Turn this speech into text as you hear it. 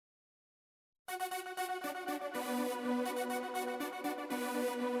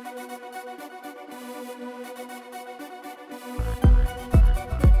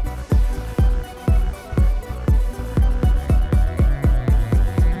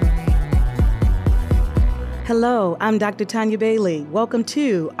Hello, I'm Dr. Tanya Bailey. Welcome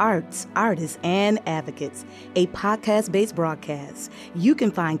to Arts, Artists, and Advocates, a podcast-based broadcast. You can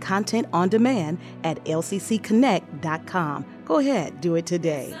find content on demand at lccconnect.com. Go ahead, do it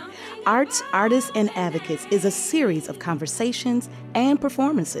today. Arts, Artists, and Advocates is a series of conversations and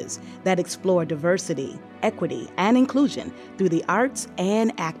performances that explore diversity, equity, and inclusion through the arts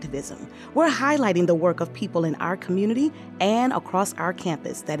and activism. We're highlighting the work of people in our community and across our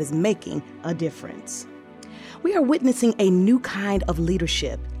campus that is making a difference. We are witnessing a new kind of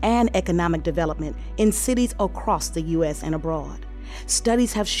leadership and economic development in cities across the U.S. and abroad.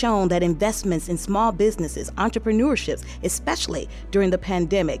 Studies have shown that investments in small businesses, entrepreneurships, especially during the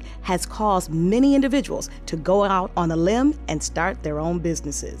pandemic, has caused many individuals to go out on a limb and start their own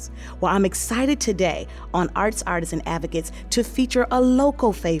businesses. Well, I'm excited today on Arts, Artists, and Advocates to feature a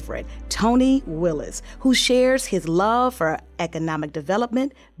local favorite, Tony Willis, who shares his love for economic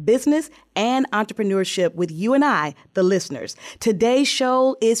development, business, and entrepreneurship with you and I, the listeners. Today's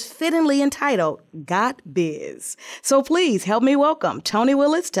show is fittingly entitled Got Biz. So please help me welcome Tony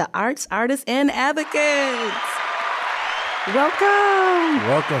Willis to Arts, Artists, and Advocates. Welcome.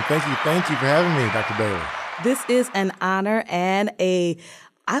 Welcome. Thank you for having me, Dr. Bailey. This is an honor and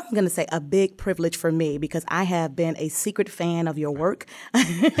I'm going to say a big privilege for me because I have been a secret fan of your work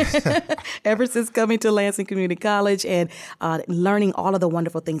ever since coming to Lansing Community College and learning all of the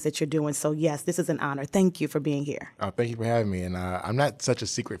wonderful things that you're doing. So yes, this is an honor. Thank you for being here. Thank you for having me. And I'm not such a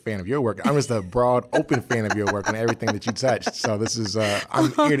secret fan of your work. I'm just a broad, open fan of your work and everything that you touch. So this is,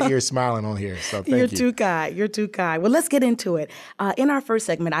 I'm ear to ear smiling on here. So thank you. You're too kind. You're too kind. Well, let's get into it. In our first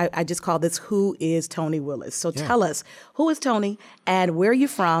segment, I just call this Who is Tony Willis? So tell us, who is Tony and where are you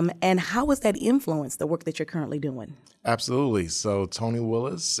from, and how has that influenced the work that you're currently doing? Absolutely. So Tony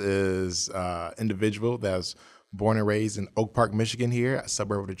Willis is an individual that was born and raised in Oak Park, Michigan here, a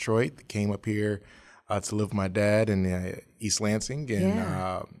suburb of Detroit. Came up here to live with my dad in East Lansing.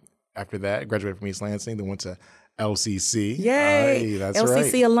 And after that, graduated from East Lansing, then went to LCC. Yay! That's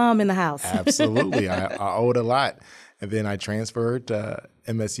LCC right. alum in the house. Absolutely. I owed a lot. And then I transferred to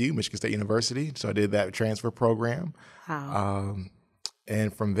MSU, Michigan State University. So I did that transfer program. Wow.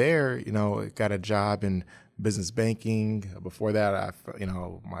 And from there, got a job in business banking. Before that,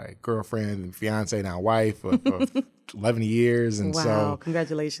 my girlfriend and fiance, now wife, of 11 years. And wow,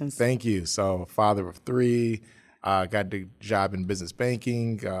 congratulations. Thank you. So father of three, got the job in business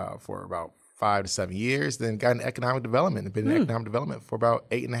banking for about 5 to 7 years, then got in economic development and been in economic development for about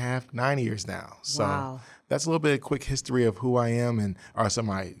 8.5, 9 years now. So that's a little bit of quick history of who I am and some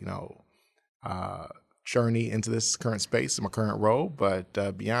of my, journey into this current space, my current role.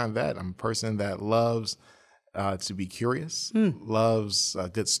 But beyond that, I'm a person that loves to be curious, loves a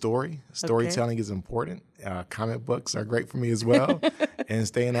good story. Storytelling is important. Comic books are great for me as well, and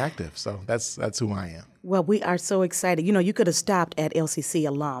staying active. So that's who I am. Well, we are so excited. You could have stopped at LCC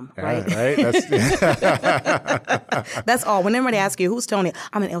alum, right? Right. That's all. When everybody asks you, who's Tony?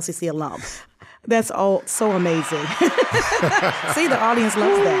 I'm an LCC alum. That's all so amazing. See, the audience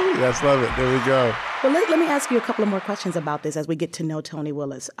loves that. Yes, love it. There we go. Well, let me ask you a couple of more questions about this as we get to know Tony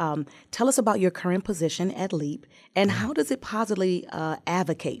Willis. Tell us about your current position at LEAP and how does it positively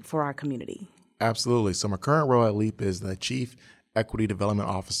advocate for our community? Absolutely. So my current role at LEAP is the Chief Equity Development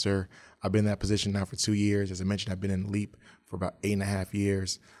Officer. I've been in that position now for 2 years. As I mentioned, I've been in LEAP for about 8.5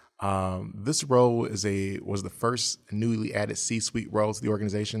 years. This role was the first newly added C-suite role to the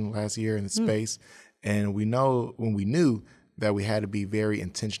organization last year in the space. And we knew that we had to be very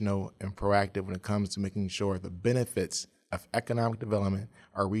intentional and proactive when it comes to making sure the benefits of economic development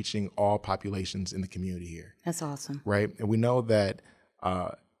are reaching all populations in the community here. That's awesome. Right? And we know that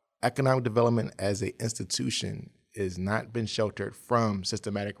economic development as an institution is not been sheltered from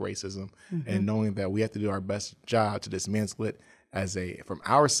systematic racism, and knowing that we have to do our best job to dismantle it from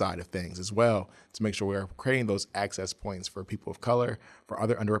our side of things as well, to make sure we're creating those access points for people of color, for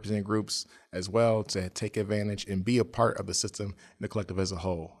other underrepresented groups as well, to take advantage and be a part of the system and the collective as a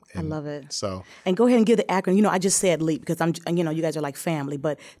whole. And I love it. So, and go ahead and give the acronym. I just said LEAP because you guys are like family,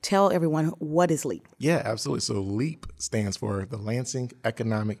 but tell everyone, what is LEAP? Yeah, absolutely. So LEAP stands for the Lansing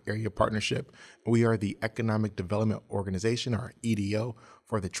Economic Area Partnership. We are the Economic Development Organization, or EDO,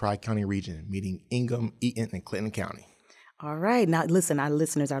 for the Tri-County region, meaning Ingham, Eaton, and Clinton County. All right. Now, listen, our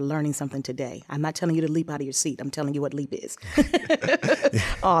listeners are learning something today. I'm not telling you to leap out of your seat. I'm telling you what LEAP is.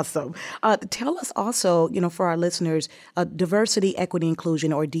 Awesome. Tell us also, for our listeners, diversity, equity,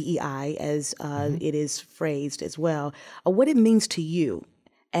 inclusion, or DEI, as it is phrased as well, what it means to you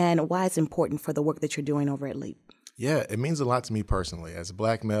and why it's important for the work that you're doing over at LEAP. Yeah, it means a lot to me personally. As a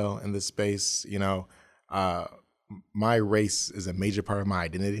Black male in this space, my race is a major part of my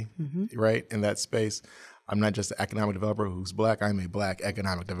identity, right, in that space. I'm not just an economic developer who's Black. I'm a Black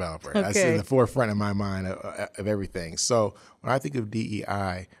economic developer. Okay. That's in the forefront of my mind of everything. So when I think of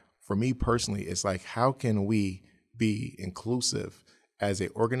DEI, for me personally, it's like, how can we be inclusive as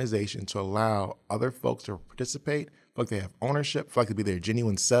an organization to allow other folks to participate, feel like they have ownership, feel like they be their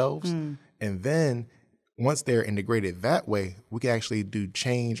genuine selves, and then once they're integrated that way, we can actually do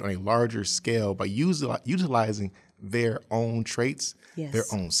change on a larger scale by utilizing their own traits, their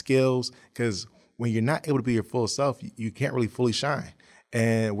own skills, because when you're not able to be your full self, you can't really fully shine.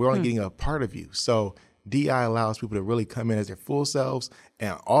 And we're only getting a part of you. So DEI allows people to really come in as their full selves,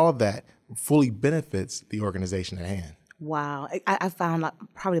 and all of that fully benefits the organization at hand. Wow. I found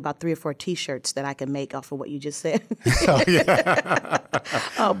probably about 3 or 4 T-shirts that I can make off of what you just said. Oh, yeah.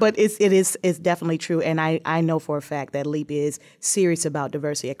 But it's definitely true. And I know for a fact that LEAP is serious about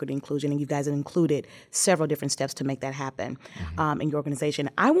diversity, equity, inclusion, and you guys have included several different steps to make that happen in your organization.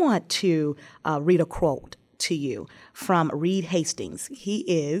 I want to read a quote to you from Reed Hastings. He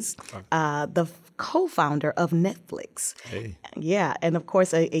is the co-founder of Netflix. Hey. Yeah, and of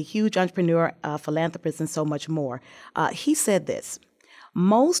course, a huge entrepreneur, philanthropist, and so much more. He said this: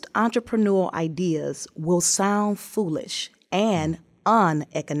 most entrepreneurial ideas will sound foolish and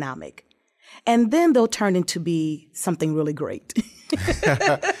uneconomic, and then they'll turn into be something really great.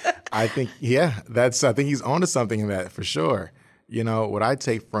 I think he's onto something in that for sure. What I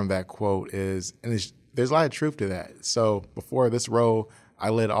take from that quote is, and there's a lot of truth to that. So before this role, I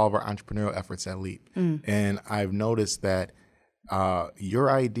led all of our entrepreneurial efforts at LEAP. And I've noticed that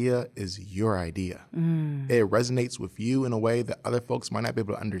your idea is your idea. It resonates with you in a way that other folks might not be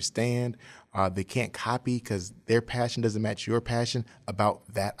able to understand. They can't copy because their passion doesn't match your passion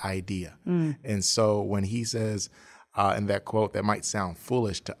about that idea. And so when he says in that quote, that might sound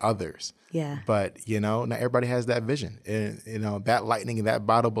foolish to others. Yeah. But, not everybody has that vision. And, that lightning in that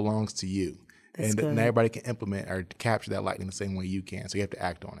bottle belongs to you. That's good. Not everybody can implement or capture that lightning the same way you can. So you have to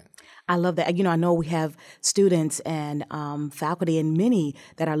act on it. I love that. I know we have students and faculty and many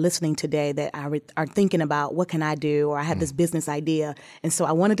that are listening today that are thinking about what can I do, or I have this business idea. And so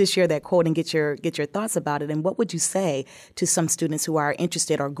I wanted to share that quote and get your thoughts about it. And what would you say to some students who are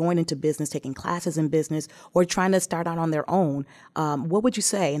interested or going into business, taking classes in business, or trying to start out on their own? What would you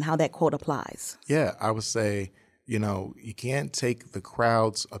say and how that quote applies? Yeah, I would say, you can't take the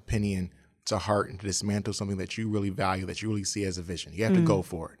crowd's opinion to heart and to dismantle something that you really value, that you really see as a vision. You have to go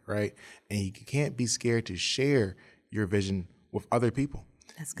for it, right? And you can't be scared to share your vision with other people.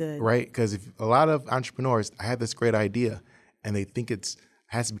 That's good. Right? Because if a lot of entrepreneurs, I have this great idea, and they think it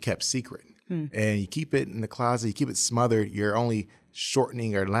has to be kept secret. And you keep it in the closet, you keep it smothered, you're only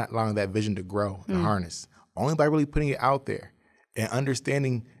shortening or not allowing that vision to grow and harness. Only by really putting it out there and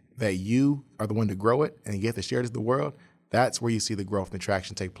understanding that you are the one to grow it and you have to share it with the world. That's where you see the growth and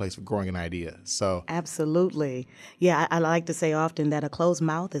traction take place for growing an idea. So absolutely. Yeah, I like to say often that a closed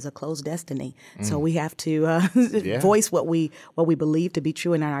mouth is a closed destiny. So we have to voice what we believe to be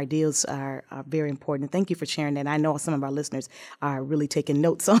true, and our ideals are very important. Thank you for sharing that. I know some of our listeners are really taking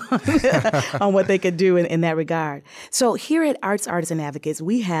notes on on what they could do in that regard. So here at Arts, Artists, and Advocates,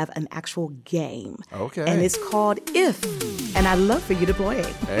 we have an actual game. Okay. And it's called If. And I'd love for you to play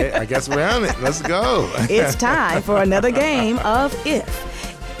it. Hey, I guess we're on it. Let's go. It's time for another game of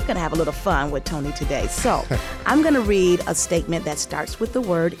If. We're going to have a little fun with Tony today. So I'm going to read a statement that starts with the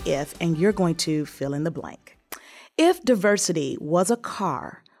word if, and you're going to fill in the blank. If diversity was a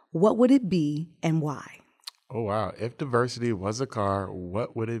car, what would it be and why? Oh, wow. If diversity was a car,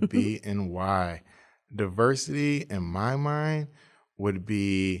 what would it be and why? Diversity, in my mind, would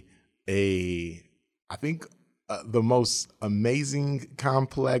be the most amazing,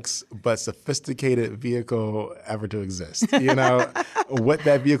 complex, but sophisticated vehicle ever to exist. What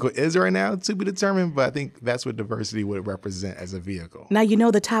that vehicle is right now to be determined, but I think that's what diversity would represent as a vehicle. Now,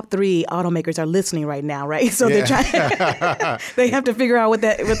 the top 3 automakers are listening right now, right? So they're trying, they have to figure out what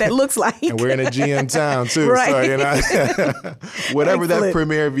that looks like. And we're in a GM town too. Right. So, whatever that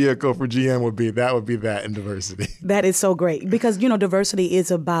premier vehicle for GM would be that in diversity. That is so great because, diversity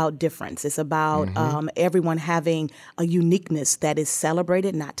is about difference. It's about everyone having a uniqueness that is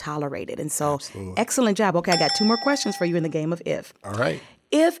celebrated, not tolerated. And so, Excellent job. Okay, I got 2 more questions for you in the game of If. All right.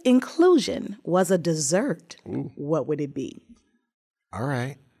 If inclusion was a dessert, what would it be? All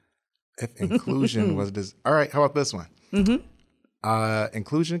right. If inclusion was this, all right. How about this one?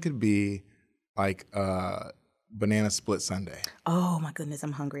 Inclusion could be like banana split sundae. Oh my goodness,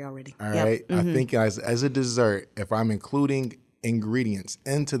 I'm hungry already. All right. I think as a dessert, if I'm including ingredients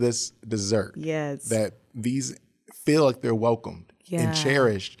into this dessert, that these feel like they're welcomed and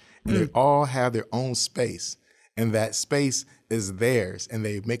cherished, and they all have their own space, and that space is theirs, and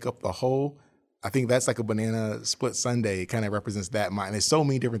they make up the whole. I think that's like a banana split sundae. It kind of represents that mind. There's so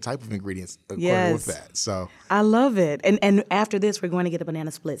many different types of ingredients according with that. So I love it. And after this, we're going to get a banana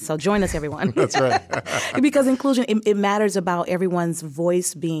split. So join us, everyone. That's right. Because inclusion, it matters about everyone's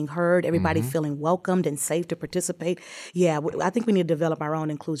voice being heard, everybody feeling welcomed and safe to participate. Yeah, I think we need to develop our own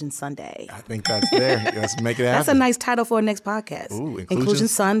inclusion Sunday. I think that's there. Let's make it happen. That's a nice title for our next podcast. Ooh, Inclusion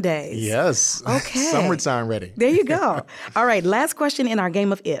Sundays. Yes. Okay. Summertime ready. There you go. All right, last question in our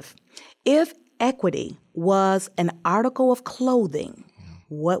game of if. If equity was an article of clothing,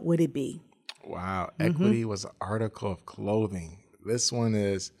 what would it be? Wow. Equity was an article of clothing. This one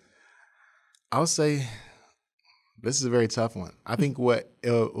is, I'll say, this is a very tough one. I think what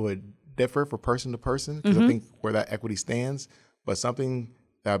it would differ for person to person, because I think where that equity stands, but something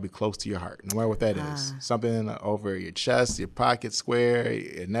that would be close to your heart, no matter what that is. Something over your chest, your pocket square,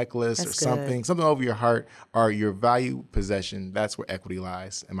 your necklace, That's or something. good. Something over your heart or your value possession. That's where equity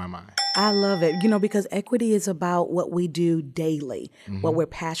lies in my mind. I love it, because equity is about what we do daily, what we're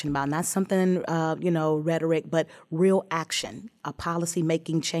passionate about, not something, rhetoric, but real action, policy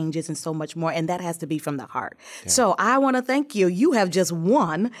making changes and so much more. And that has to be from the heart. Yeah. So I want to thank you. You have just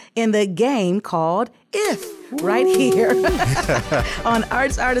won in the game called If, right here on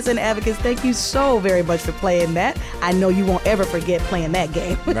Arts, Artists, and Advocates. Thank you so very much for playing that. I know you won't ever forget playing that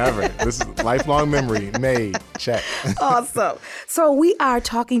game. Never. This is lifelong memory made. Check. Awesome. So we are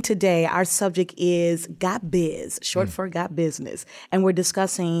talking today. Our subject is Got Biz, short for Got Business. And we're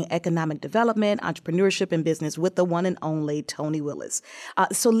discussing economic development, entrepreneurship, and business with the one and only Tony Willis.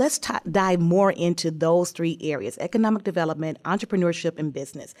 So let's dive more into those three areas: economic development, entrepreneurship, and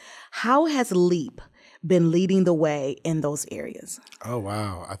business. How has LEAP been leading the way in those areas? Oh,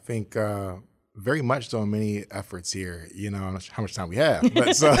 wow. I think very much so many efforts here. How much time we have.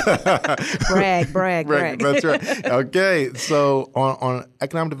 But so brag. That's right. Okay. So on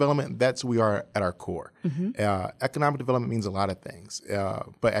economic development, that's who we are at our core. Economic development means a lot of things.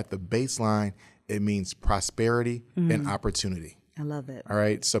 But at the baseline, it means prosperity and opportunity. I love it. All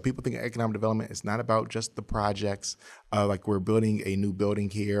right. So people think economic development is not about just the projects, like we're building a new building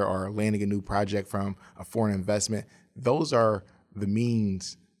here or landing a new project from a foreign investment. Those are the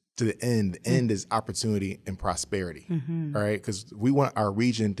means to the end. The end is opportunity and prosperity. All right. Because we want our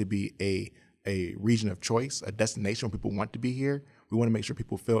region to be a region of choice, a destination where people want to be here. We want to make sure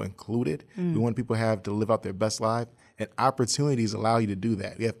people feel included. We want people to live out their best life. And opportunities allow you to do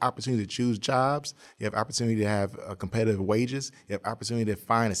that. You have opportunity to choose jobs. You have opportunity to have competitive wages. You have opportunity to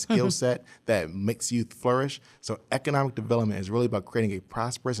find a skill set that makes you flourish. So economic development is really about creating a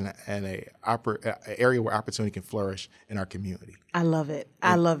prosperous and an area where opportunity can flourish in our community. I love it.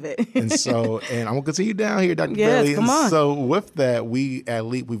 I love it. And I'm going to continue down here, Dr. Yes, Bailey. come on. So with that, we at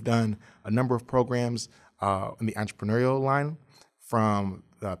LEAP, we've done a number of programs in the entrepreneurial line, from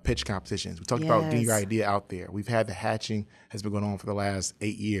pitch competitions. We talked about getting your idea out there. We've had the hatching has been going on for the last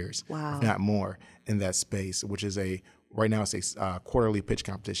 8 years, if not more, in that space, which is right now it's a quarterly pitch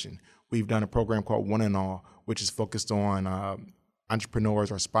competition. We've done a program called One and All, which is focused on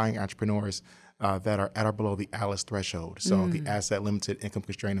entrepreneurs or aspiring entrepreneurs that are at or below the ALICE threshold. So the asset limited income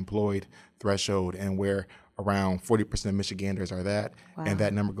constrained employed threshold, and where around 40% of Michiganders are that, and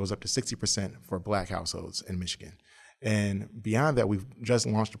that number goes up to 60% for Black households in Michigan. And beyond that, we've just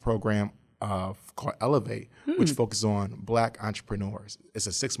launched a program called Elevate, which focuses on Black entrepreneurs. It's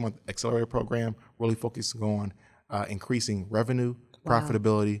a 6-month accelerator program, really focusing on increasing revenue,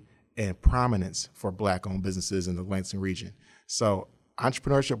 profitability, and prominence for Black-owned businesses in the Lansing region. So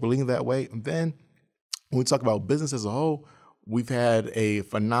entrepreneurship, we're leading that way. And then when we talk about business as a whole, we've had a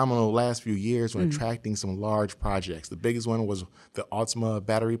phenomenal last few years when attracting some large projects. The biggest one was the Altima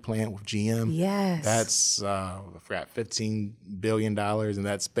battery plant with GM. Yes. That's, I forgot, $15 billion in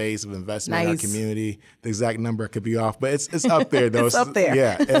that space of investment in our community. The exact number could be off, but it's up there, though. It's up there.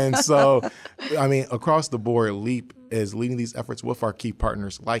 Yeah. And so, across the board, LEAP is leading these efforts with our key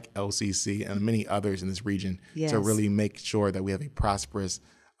partners like LCC and many others in this region to really make sure that we have a prosperous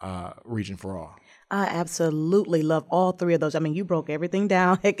region for all. I absolutely love all three of those. You broke everything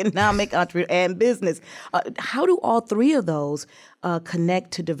down: economic, entrepreneurship, and business. How do all three of those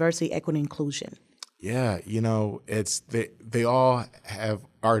connect to diversity, equity, inclusion? Yeah, they all have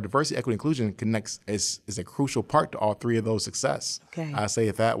our diversity, equity, inclusion connects is a crucial part to all three of those success. Okay. I say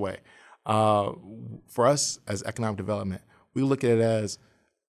it that way. For us as economic development, we look at it as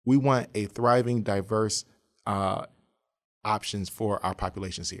we want a thriving, diverse options for our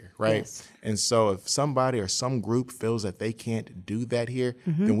populations here, right? Yes. And so if somebody or some group feels that they can't do that here,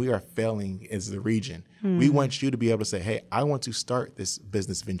 then we are failing as the region. We want you to be able to say, hey, I want to start this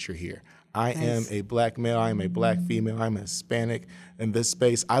business venture here. I am a Black male, I am a Black female, I'm a Hispanic in this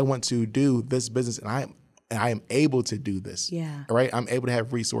space. I want to do this business and I am able to do this. Yeah. Right? I'm able to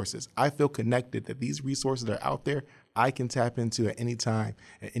have resources. I feel connected that these resources are out there I can tap into at any time,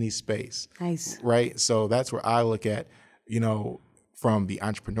 at any space. Nice. Right? So that's where I look at, from the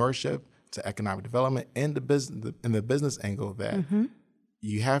entrepreneurship to economic development and the business angle that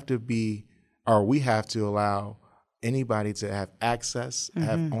you have to be, or we have to allow anybody to have access,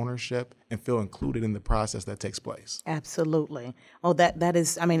 have ownership, and feel included in the process that takes place. Absolutely. Oh, that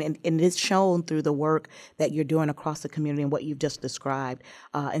is, and it's shown through the work that you're doing across the community and what you've just described.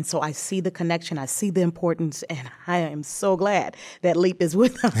 And so I see the connection, I see the importance, and I am so glad that LEAP is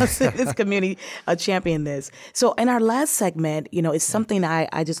with us in this community champion this. So in our last segment, it's something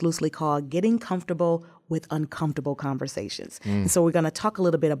I just loosely call getting comfortable with uncomfortable conversations. And so we're going to talk a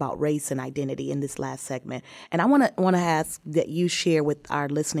little bit about race and identity in this last segment. And I want to ask that you share with our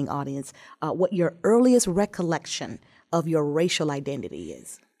listening audience what your earliest recollection of your racial identity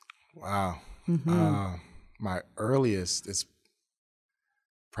is. Wow. My earliest is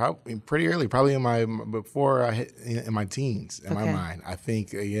probably pretty early, probably before I hit in my teens, in my mind. I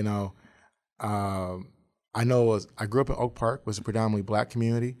think, I know I grew up in Oak Park, was a predominantly Black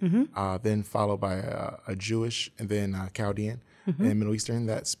community, then followed by a Jewish and then Chaldean and Middle Eastern,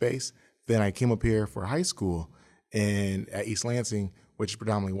 that space. Then I came up here for high school at East Lansing, which is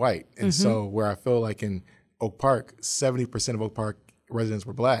predominantly white. And so where I feel like in Oak Park, 70% of Oak Park residents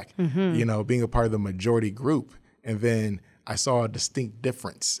were Black, being a part of the majority group. And then I saw a distinct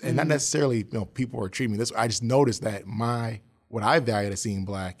difference. And not necessarily, people were treating me this way. I just noticed that what I valued as seeing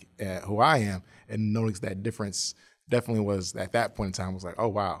Black, who I am, and noticed that difference definitely was, at that point in time, was like, oh,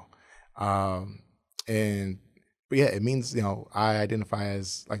 wow. But yeah, it means, I identify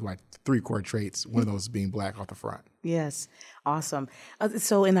as like my 3 core traits, one of those being Black off the front. Yes. Awesome.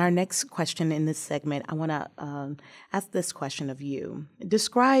 So in our next question in this segment, I want to ask this question of you.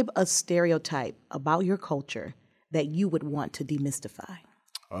 Describe a stereotype about your culture that you would want to demystify.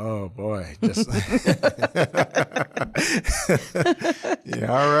 Oh boy! Yeah.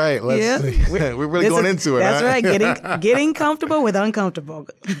 All right. Let's see. We're really going into it. That's right. Getting comfortable with uncomfortable.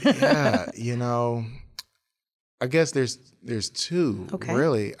 Yeah. I guess there's 2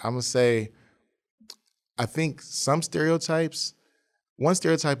 really. I'm gonna say, I think some stereotypes. One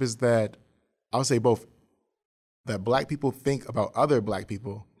stereotype is that I would say both that Black people think about other Black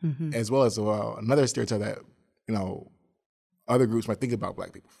people, as well as another stereotype that other groups might think about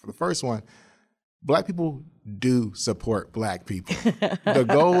Black people. For the first one, Black people do support Black people. The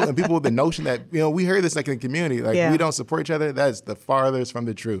goal and the notion that, we heard this like in the community, we don't support each other, that's the farthest from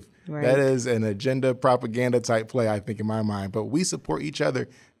the truth. Right. That is an agenda propaganda type play, I think, in my mind. But we support each other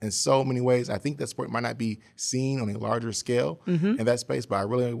in so many ways. I think that support might not be seen on a larger scale in that space, but I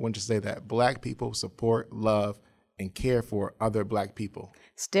really want to say that Black people support, love, and care for other Black people.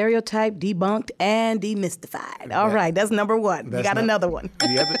 Stereotype debunked and demystified. All right, that's number 1. You got another one.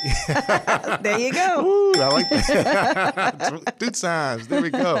 There you go. Ooh, I like that. 2 times. There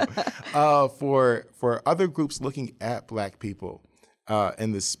we go. For other groups looking at Black people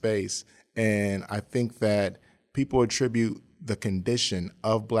in this space, and I think that people attribute the condition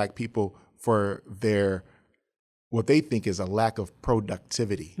of Black people for what they think is a lack of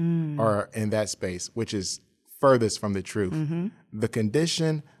productivity or in that space, which is furthest from the truth. The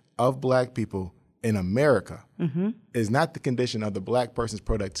condition of Black people in America is not the condition of the Black person's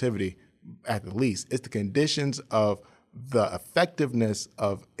productivity, at the least. It's the conditions of the effectiveness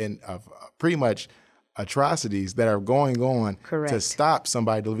of pretty much atrocities that are going on to stop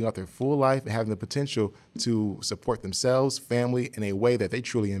somebody living out their full life and having the potential to support themselves, family in a way that they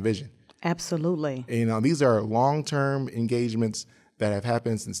truly envision. Absolutely. These are long-term engagements that have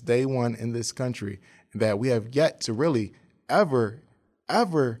happened since day one in this country that we have yet to really ever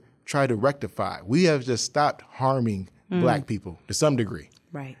try to rectify. We have just stopped harming Black people to some degree.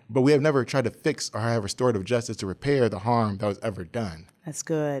 Right. But we have never tried to fix or have restorative justice to repair the harm that was ever done. That's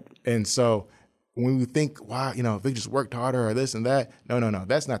good. And so when we think, wow, if they just worked harder or this and that, no,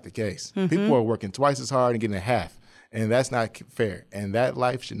 that's not the case. People are working twice as hard and getting a half. And that's not fair. And that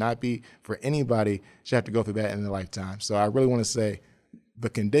life should not be for anybody, should have to go through that in their lifetime. So I really want to say, the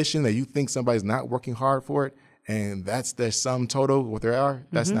condition that you think somebody's not working hard for it, and that's their sum total, what they are,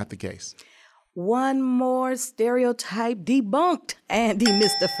 that's not the case. One more stereotype debunked and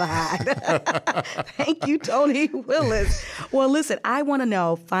demystified. Thank you, Tony Willis. Well, listen, I want to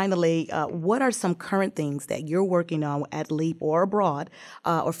know, finally, what are some current things that you're working on at LEAP or abroad,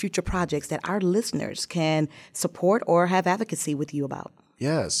 or future projects that our listeners can support or have advocacy with you about?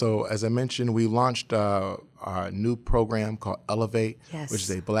 Yeah, so as I mentioned, we launched a new program called Elevate, which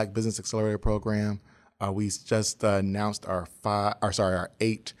is a Black Business Accelerator program. We just announced our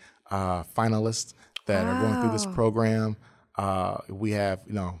 8 finalists that are going through this program. We have,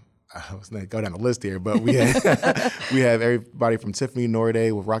 I was going to go down the list here, but we have everybody from Tiffany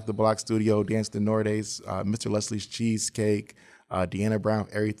Norday with Rock the Block Studio, Dance the Nordays, Mr. Leslie's Cheesecake, Deanna Brown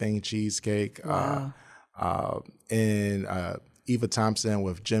with Everything Cheesecake, and Eva Thompson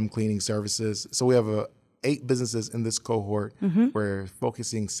with Gym Cleaning Services. So we have 8 businesses in this cohort. We're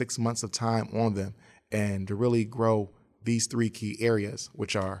focusing 6 months of time on them and to really grow these 3 key areas,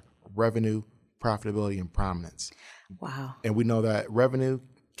 which are revenue, profitability, and prominence. Wow. And we know that revenue,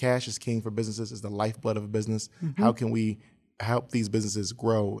 cash is king for businesses, is the lifeblood of a business. How can we help these businesses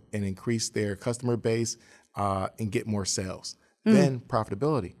grow and increase their customer base and get more sales? Then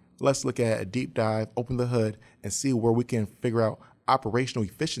profitability. Let's look at a deep dive, open the hood, and see where we can figure out operational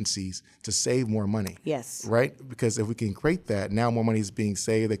efficiencies to save more money. Yes. Right? Because if we can create that, now more money is being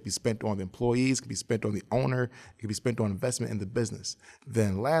saved. That can be spent on the employees, it can be spent on the owner, it can be spent on investment in the business.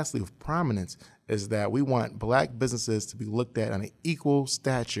 Then lastly, with prominence, is that we want Black businesses to be looked at on an equal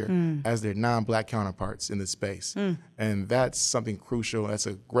stature as their non-Black counterparts in this space. And that's something crucial. That's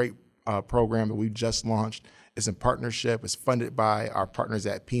a great program that we just launched. It's in partnership. It's funded by our partners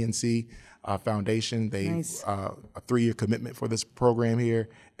at PNC Foundation. They a 3-year commitment for this program here,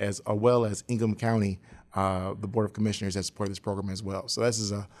 as well as Ingham County, the Board of Commissioners that support this program as well. So this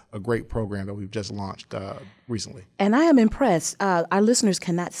is a great program that we've just launched recently. And I am impressed. Our listeners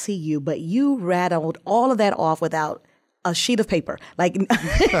cannot see you, but you rattled all of that off without a sheet of paper. Like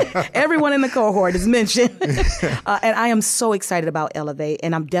everyone in the cohort is mentioned. And I am so excited about Elevate,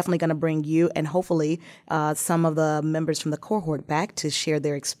 and I'm definitely going to bring you and hopefully some of the members from the cohort back to share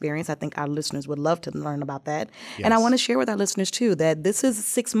their experience. I think our listeners would love to learn about that. Yes. And I want to share with our listeners too that this is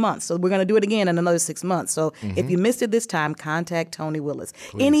 6 months. So we're going to do it again in another 6 months. So if you missed it this time, contact Tony Willis.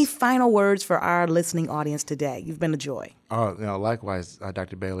 Please. Any final words for our listening audience today? You've been a joy. Likewise,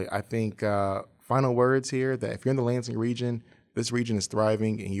 Dr. Bailey. I think final words here, that if you're in the Lansing region, this region is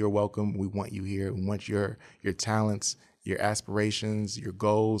thriving and you're welcome. We want you here. We want your talents, your aspirations, your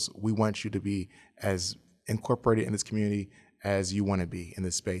goals. We want you to be as incorporated in this community as you want to be in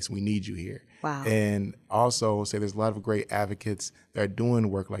this space. We need you here. Wow. And also say there's a lot of great advocates that are doing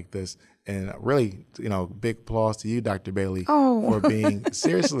work like this. And really, big applause to you, Dr. Bailey, for being,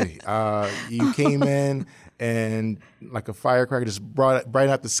 seriously, you came in and like a firecracker just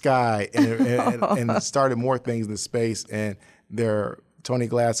brightened up the sky and started more things in the space. And there are Tony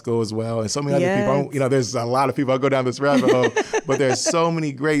Glasgow as well, and so many other people. There's a lot of people. I'll go down this rabbit hole, but there's so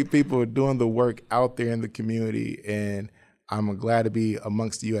many great people doing the work out there in the community, and I'm glad to be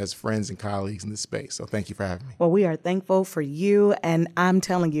amongst you as friends and colleagues in this space. So thank you for having me. Well, we are thankful for you. And I'm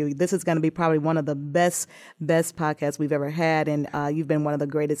telling you, this is going to be probably one of the best podcasts we've ever had. And you've been one of the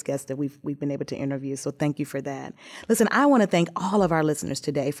greatest guests that we've been able to interview. So thank you for that. Listen, I want to thank all of our listeners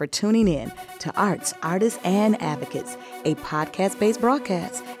today for tuning in to Arts, Artists, and Advocates, a podcast-based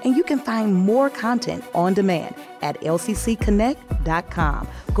broadcast. And you can find more content on demand at lccconnect.com.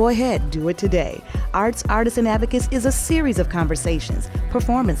 Go ahead, do it today. Arts, Artists, and Advocates is a series of conversations,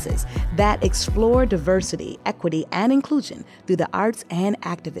 performances that explore diversity, equity, and inclusion through the arts and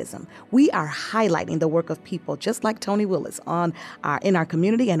activism. We are highlighting the work of people just like Tony Willis in our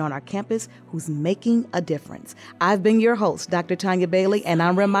community and on our campus who's making a difference. I've been your host, Dr. Tanya Bailey, and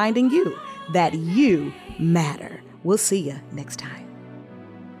I'm reminding you that you matter. We'll see you next time.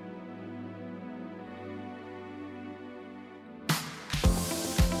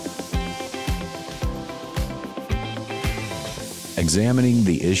 Examining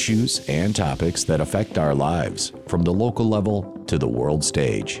the issues and topics that affect our lives from the local level to the world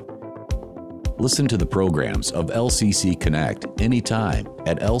stage. Listen to the programs of LCC Connect anytime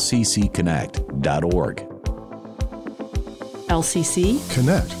at lccconnect.org. LCC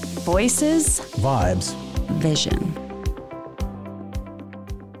Connect. Voices, Vibes, Vision.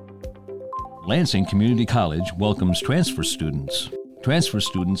 Lansing Community College welcomes transfer students. Transfer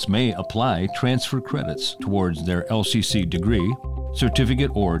students may apply transfer credits towards their LCC degree,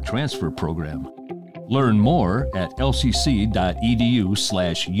 certificate, or transfer program. Learn more at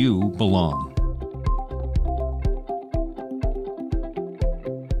lcc.edu/youbelong.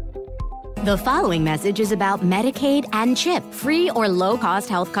 The following message is about Medicaid and CHIP, free or low-cost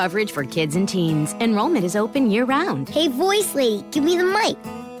health coverage for kids and teens. Enrollment is open year-round. Hey, voice lady, give me the mic.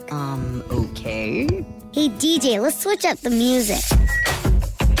 Okay. Hey, DJ, let's switch up the music.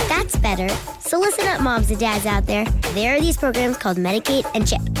 That's better. So listen up, moms and dads out there. There are these programs called Medicaid and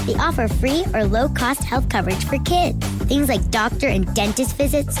CHIP. They offer free or low-cost health coverage for kids. Things like doctor and dentist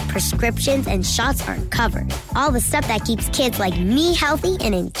visits, prescriptions, and shots are covered. All the stuff that keeps kids like me healthy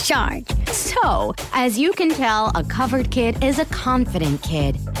and in charge. So, as you can tell, a covered kid is a confident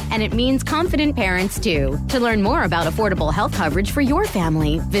kid. And it means confident parents, too. To learn more about affordable health coverage for your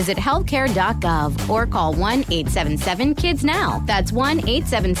family, visit healthcare.gov or call 1-877-KIDS-NOW. That's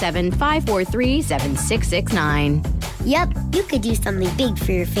 1-877-543-7669. Yep, you could do something big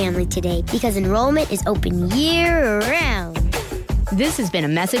for your family today because enrollment is open year-round. This has been a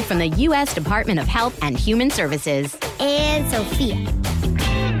message from the U.S. Department of Health and Human Services. And Sophia.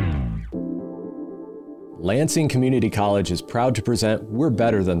 Lansing Community College is proud to present We're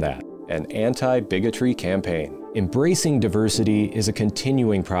Better Than That, an anti-bigotry campaign. Embracing diversity is a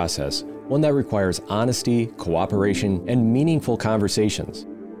continuing process, one that requires honesty, cooperation, and meaningful conversations.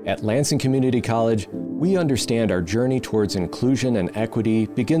 At Lansing Community College, we understand our journey towards inclusion and equity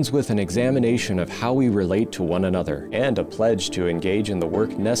begins with an examination of how we relate to one another and a pledge to engage in the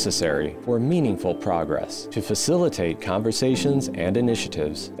work necessary for meaningful progress to facilitate conversations and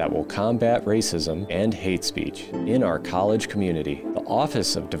initiatives that will combat racism and hate speech in our college community. The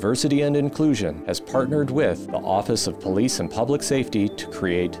Office of Diversity and Inclusion has partnered with the Office of Police and Public Safety to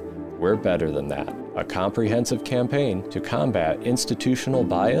create We're Better Than That, a comprehensive campaign to combat institutional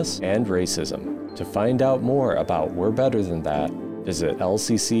bias and racism. To find out more about We're Better Than That, visit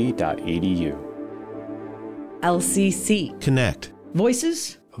lcc.edu. LCC. Connect.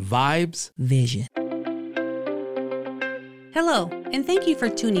 Voices. Vibes. Vision. Hello, and thank you for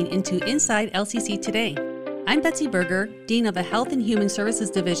tuning into Inside LCC Today. I'm Betsy Berger, Dean of the Health and Human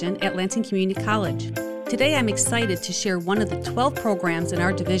Services Division at Lansing Community College. Today I'm excited to share one of the 12 programs in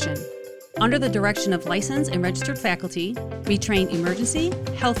our division. Under the direction of licensed and registered faculty, we train emergency,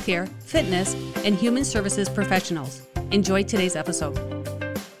 healthcare, fitness, and human services professionals. Enjoy today's episode.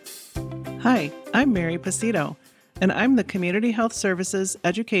 Hi, I'm Mary Pasito, and I'm the Community Health Services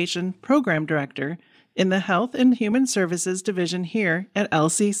Education Program Director in the Health and Human Services Division here at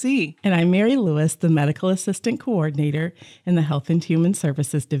LCC. And I'm Mary Lewis, the Medical Assistant Coordinator in the Health and Human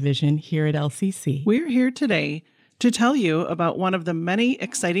Services Division here at LCC. We're here today to tell you about one of the many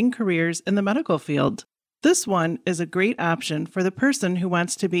exciting careers in the medical field. This one is a great option for the person who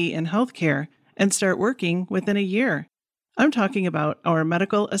wants to be in healthcare and start working within a year. I'm talking about our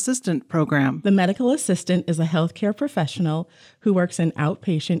medical assistant program. The medical assistant is a healthcare professional who works in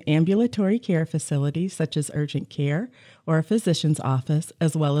outpatient ambulatory care facilities such as urgent care or a physician's office,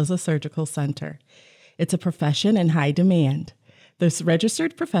 as well as a surgical center. It's a profession in high demand. This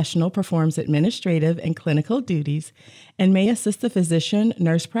registered professional performs administrative and clinical duties and may assist the physician,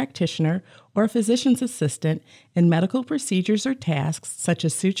 nurse practitioner, or physician's assistant in medical procedures or tasks such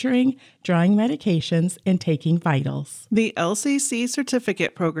as suturing, drawing medications, and taking vitals. The LCC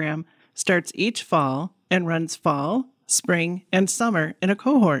certificate program starts each fall and runs fall, spring, and summer in a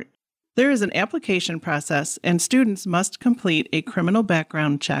cohort. There is an application process, and students must complete a criminal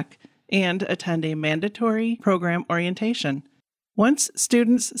background check and attend a mandatory program orientation. Once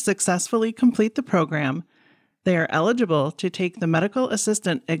students successfully complete the program, they are eligible to take the medical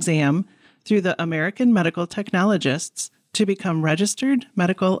assistant exam through the American Medical Technologists to become registered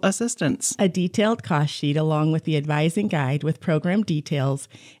medical assistants. A detailed cost sheet along with the advising guide with program details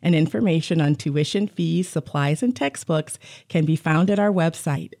and information on tuition fees, supplies, and textbooks can be found at our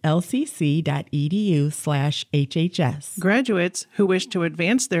website, lcc.edu/HHS. Graduates who wish to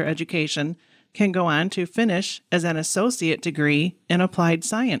advance their education can go on to finish as an associate degree in applied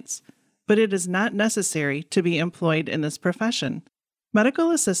science, but it is not necessary to be employed in this profession.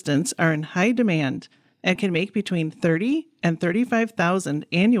 Medical assistants are in high demand and can make between $30,000 and $35,000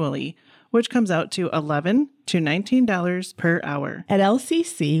 annually, which comes out to $11 to $19 per hour. At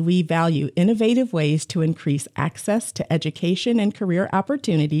LCC, we value innovative ways to increase access to education and career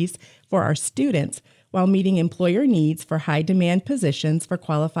opportunities for our students while meeting employer needs for high-demand positions for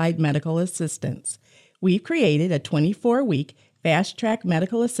qualified medical assistants. We've created a 24-week fast-track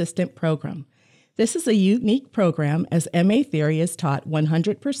medical assistant program. This is a unique program as MA theory is taught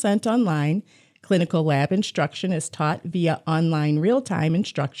 100% online, clinical lab instruction is taught via online real-time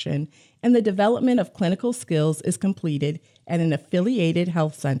instruction, and the development of clinical skills is completed at an affiliated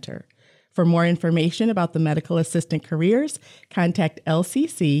health center. For more information about the medical assistant careers, contact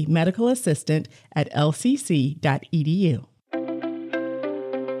LCC Medical Assistant at lcc.edu.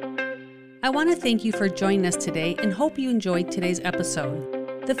 I want to thank you for joining us today and hope you enjoyed today's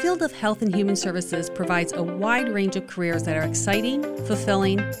episode. The field of health and human services provides a wide range of careers that are exciting,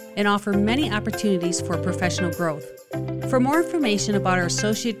 fulfilling, and offer many opportunities for professional growth. For more information about our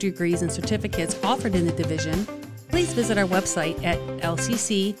associate degrees and certificates offered in the division, please visit our website at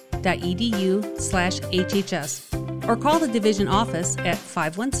lcc.edu/HHS or call the division office at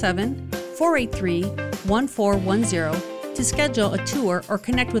 517-483-1410 to schedule a tour or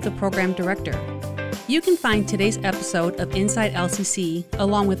connect with the program director. You can find today's episode of Inside LCC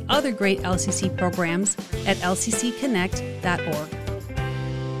along with other great LCC programs at lccconnect.org.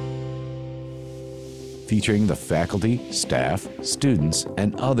 Featuring the faculty, staff, students,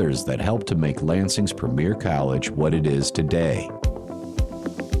 and others that help to make Lansing's premier college what it is today.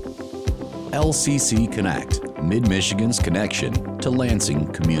 LCC Connect, Mid-Michigan's connection to Lansing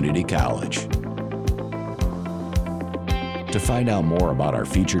Community College. To find out more about our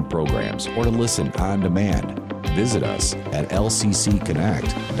featured programs or to listen on demand, visit us at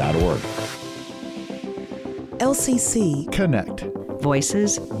lccconnect.org. LCC Connect.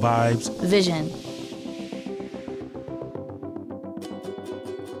 Voices, Vibes, Vision.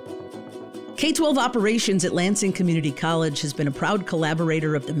 K-12 Operations at Lansing Community College has been a proud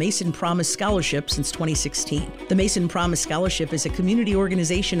collaborator of the Mason Promise Scholarship since 2016. The Mason Promise Scholarship is a community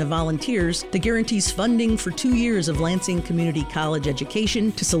organization of volunteers that guarantees funding for 2 years of Lansing Community College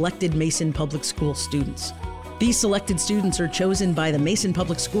education to selected Mason Public School students. These selected students are chosen by the Mason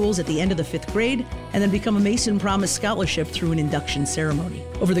Public Schools at the end of the 5th grade and then become a Mason Promise Scholarship through an induction ceremony.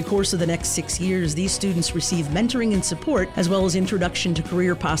 Over the course of the next 6 years, these students receive mentoring and support as well as introduction to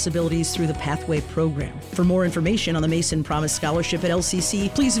career possibilities through the Pathway program. For more information on the Mason Promise Scholarship at LCC,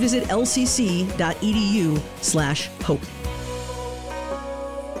 please visit lcc.edu/hope.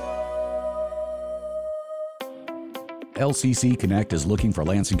 LCC Connect is looking for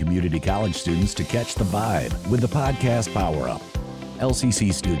Lansing Community College students to catch the vibe with the podcast Power Up.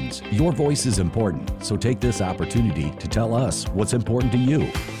 LCC students, your voice is important, so take this opportunity to tell us what's important to you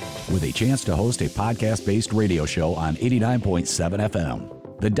with a chance to host a podcast-based radio show on 89.7 FM.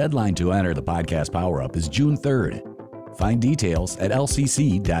 The deadline to enter the podcast Power Up is June 3rd. Find details at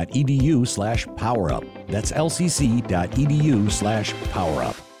lcc.edu/powerup. That's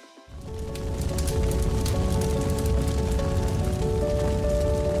lcc.edu/powerup.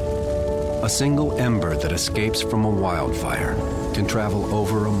 A single ember that escapes from a wildfire can travel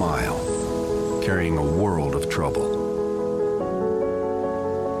over a mile, carrying a world of trouble.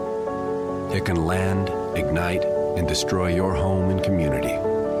 It can land, ignite, and destroy your home and community.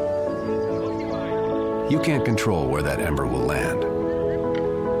 You can't control where that ember will land,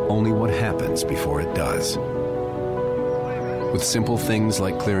 only what happens before it does. With simple things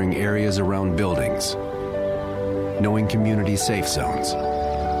like clearing areas around buildings, knowing community safe zones,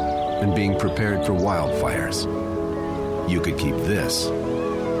 and being prepared for wildfires, you could keep this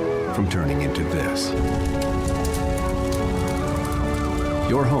from turning into this.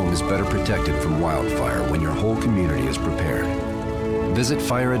 Your home is better protected from wildfire when your whole community is prepared. Visit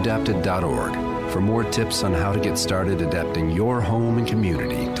fireadapted.org for more tips on how to get started adapting your home and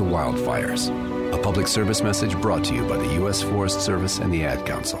community to wildfires. A public service message brought to you by the U.S. Forest Service and the Ad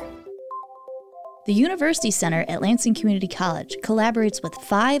Council. The University Center at Lansing Community College collaborates with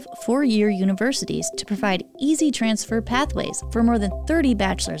 5 four-year universities to provide easy transfer pathways for more than 30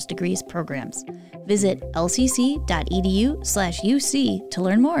 bachelor's degrees programs. Visit lcc.edu/UC to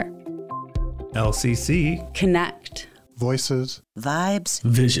learn more. LCC Connect. Voices, Vibes,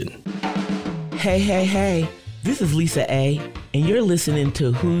 Vision. Hey. This is Lisa A., and you're listening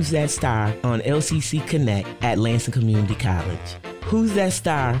to Who's That Star on LCC Connect at Lansing Community College. Who's That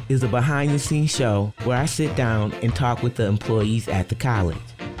Star is a behind-the-scenes show where I sit down and talk with the employees at the college.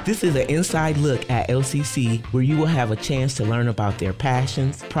 This is an inside look at LCC where you will have a chance to learn about their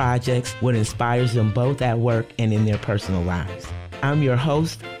passions, projects, what inspires them both at work and in their personal lives. I'm your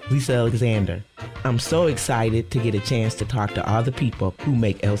host, Lisa Alexander. I'm so excited to get a chance to talk to all the people who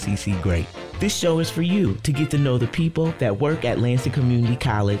make LCC great. This show is for you to get to know the people that work at Lansing Community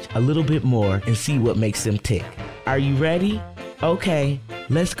College a little bit more and see what makes them tick. Are you ready? Okay,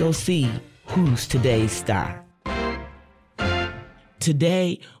 let's go see who's today's star.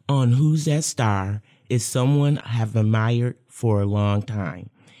 Today on Who's That Star is someone I have admired for a long time.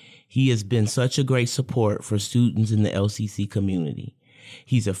 He has been such a great support for students in the LCC community.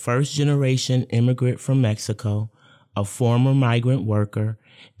 He's a first-generation immigrant from Mexico, a former migrant worker,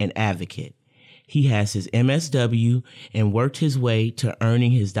 and advocate. He has his MSW and worked his way to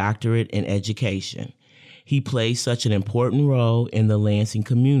earning his doctorate in education. He plays such an important role in the Lansing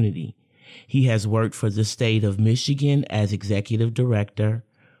community. He has worked for the state of Michigan as executive director,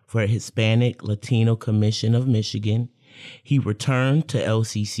 for Hispanic Latino Commission of Michigan. He returned to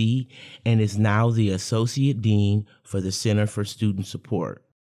LCC and is now the Associate Dean for the Center for Student Support.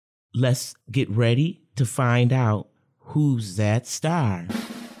 Let's get ready to find out who's that star.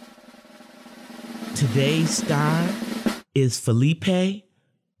 Today's star is Felipe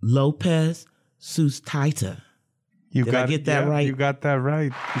Lopez Sustaita. Did I get that right? You got that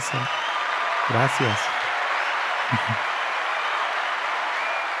right. Gracias.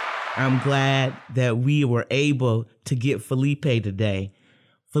 I'm glad that we were able to get Felipe today.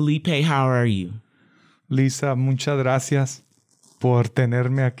 Felipe, how are you? Lisa, muchas gracias por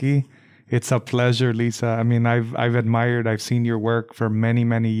tenerme aquí. It's a pleasure, Lisa. I mean, I've seen your work for many,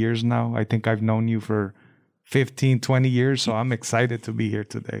 many years now. I think I've known you for 15, 20 years, so I'm excited to be here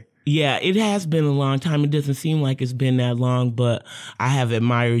today. Yeah, it has been a long time. It doesn't seem like it's been that long, but I have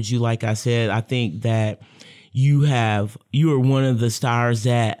admired you. Like I said, I think that you are one of the stars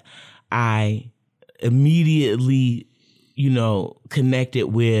that I immediately, connected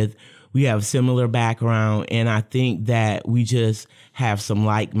with. We have similar background, and I think that we just have some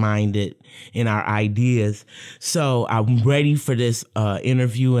like-minded in our ideas. So I'm ready for this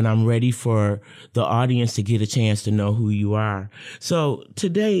interview, and I'm ready for the audience to get a chance to know who you are. So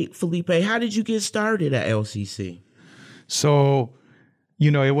today, Felipe, how did you get started at LCC? So,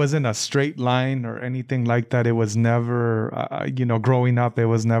 it wasn't a straight line or anything like that. It was never, growing up, it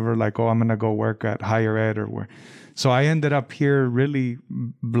was never like, oh, I'm going to go work at higher ed or where. So I ended up here, really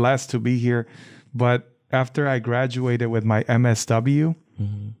blessed to be here. But after I graduated with my MSW,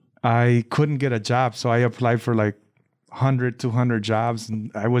 I couldn't get a job. So I applied for like 100, 200 jobs,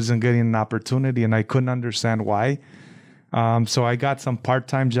 and I wasn't getting an opportunity, and I couldn't understand why. So I got some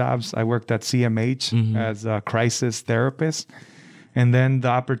part-time jobs. I worked at CMH as a crisis therapist. And then the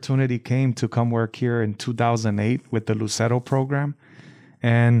opportunity came to come work here in 2008 with the Lucero program.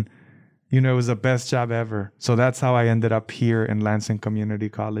 And it was the best job ever. So that's how I ended up here in Lansing Community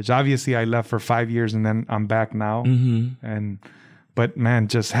College. Obviously, I left for 5 years and then I'm back now. But man,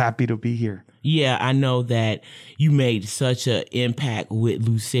 just happy to be here. Yeah, I know that you made such an impact with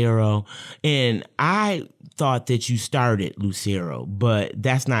Lucero. And I thought that you started Lucero, but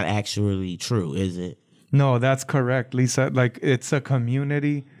that's not actually true, is it? No, that's correct, Lisa. Like, it's a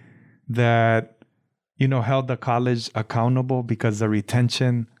community that held the college accountable because the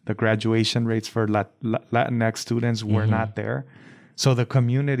retention, the graduation rates for Latinx students were not there. So the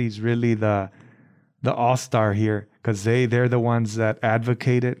community is really the all-star here because they're the ones that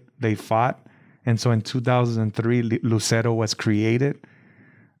advocated, they fought. And so in 2003, Lucero was created.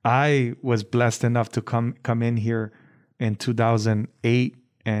 I was blessed enough to come in here in 2008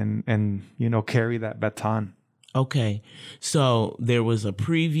 and carry that baton. Okay. So there was a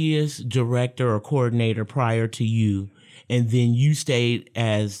previous director or coordinator prior to you, and then you stayed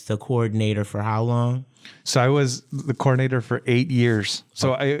as the coordinator for how long? So I was the coordinator for 8 years.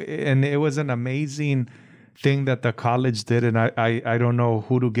 So and it was an amazing thing that the college did, and I don't know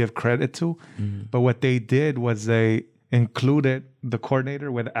who to give credit to, but what they did was they included the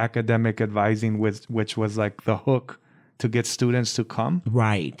coordinator with academic advising, which was like the hook to get students to come.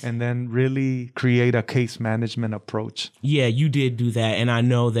 Right. And then really create a case management approach. Yeah, you did do that. And I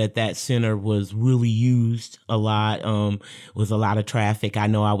know that center was really used a lot, with a lot of traffic. I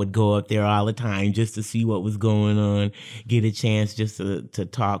know I would go up there all the time just to see what was going on, get a chance just to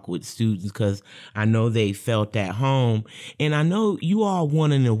talk with students because I know they felt at home. And I know you all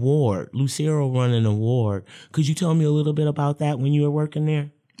won an award. Lucero won an award. Could you tell me a little bit about that when you were working there?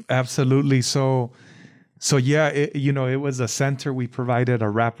 Absolutely. So yeah, it was a center. We provided a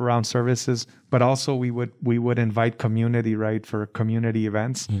wraparound services, but also we would invite community, right, for community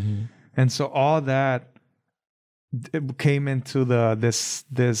events. And so all that came into this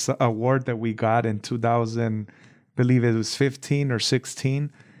award that we got in 2000, believe it was 15 or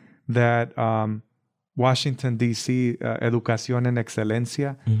 16, that Washington, D.C., Educación en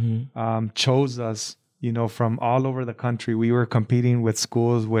Excelencia chose us. From all over the country. We were competing with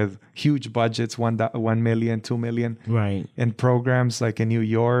schools with huge budgets, 1 million, 2 million. Right. In programs like in New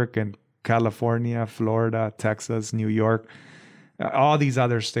York and California, Florida, Texas, New York, all these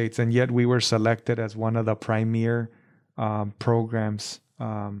other states. And yet we were selected as one of the premier programs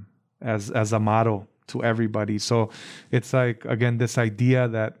as a model to everybody. So it's like, again, this idea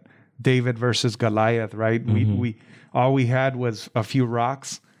that David versus Goliath, right? We all we had was a few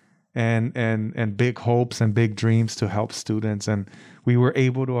rocks and big hopes and big dreams to help students. And we were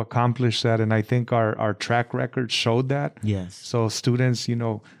able to accomplish that. And I think our track record showed that. Yes. So students,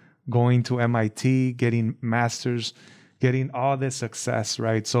 going to MIT, getting masters, getting all this success,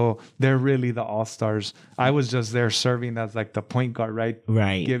 right? So they're really the all-stars. I was just there serving as like the point guard, right?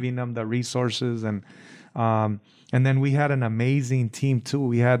 Right. Giving them the resources. And then we had an amazing team too.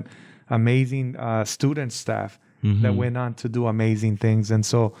 We had amazing student staff that went on to do amazing things. And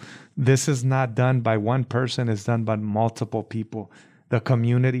so this is not done by one person, it's done by multiple people. The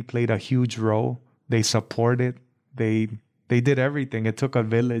community played a huge role. They supported, they did everything. It took a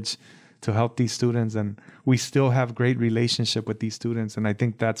village to help these students, and we still have great relationship with these students. And I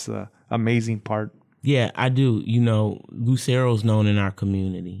think that's the amazing part. Yeah, I do. You know, Lucero's known in our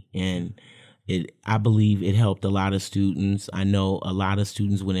community, and I believe it helped a lot of students. I know a lot of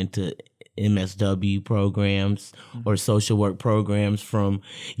students went into MSW programs or social work programs from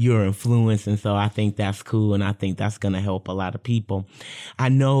your influence. And so I think that's cool. And I think that's going to help a lot of people. I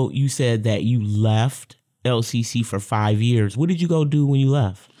know you said that you left LCC for 5 years. What did you go do when you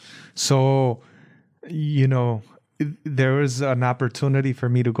left? So, you know, there was an opportunity for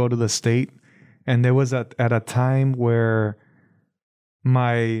me to go to the state. And there was at a time where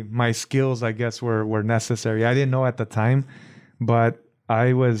my skills, I guess, were necessary. I didn't know at the time, but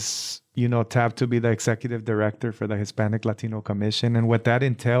I was, you know, tapped to be the executive director for the Hispanic Latino Commission. And what that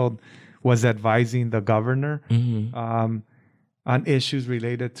entailed was advising the governor on issues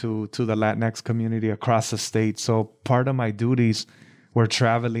related to the Latinx community across the state. So part of my duties were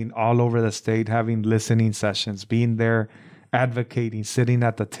traveling all over the state, having listening sessions, being there, advocating, sitting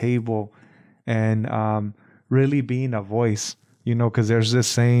at the table, and really being a voice. You know, because there's this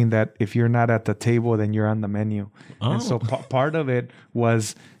saying that if you're not at the table, then you're on the menu. Oh. And so part of it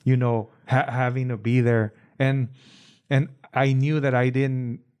was, you know, having to be there. And I knew that I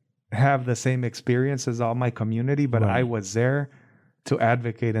didn't have the same experience as all my community, but I was there to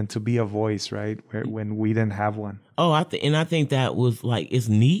advocate and to be a voice, right? When we didn't have one. Oh, I think that was like, it's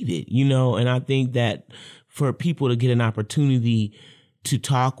needed, you know, and I think that for people to get an opportunity to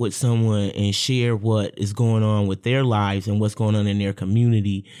talk with someone and share what is going on with their lives and what's going on in their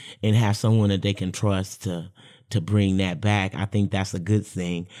community and have someone that they can trust to bring that back. I think that's a good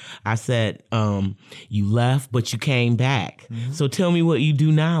thing. I said, you left, but you came back. Mm-hmm. So tell me what you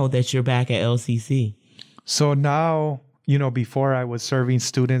do now that you're back at LCC. So now, you know, before I was serving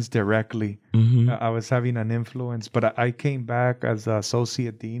students directly, I was having an influence, but I came back as the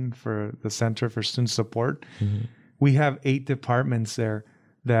associate dean for the Center for Student Support. Mm-hmm. We have 8 departments there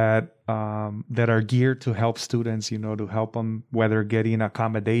that are geared to help students, you know, to help them, whether getting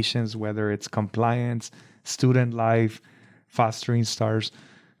accommodations, whether it's compliance, student life, fostering stars,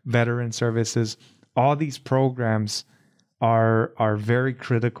 veteran services. All these programs are very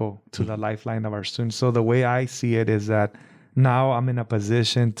critical to the lifeline of our students. So the way I see it is that now I'm in a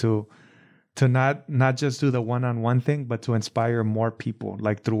position to not just do the one-on-one thing, but to inspire more people,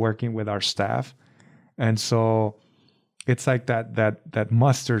 like through working with our staff. And so it's like that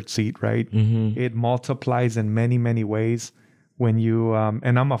mustard seed, right? Mm-hmm. It multiplies in many, many ways when you,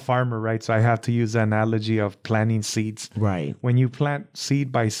 and I'm a farmer, right? So I have to use the analogy of planting seeds. Right. When you plant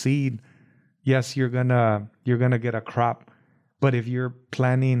seed by seed, yes, you're gonna get a crop. But if you're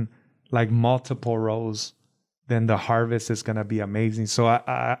planting like multiple rows, then the harvest is gonna be amazing. So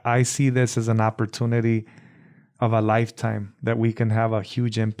I see this as an opportunity of a lifetime that we can have a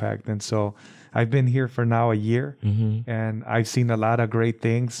huge impact. And so I've been here for now a year, and I've seen a lot of great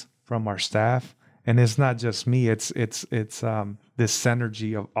things from our staff. And it's not just me; it's this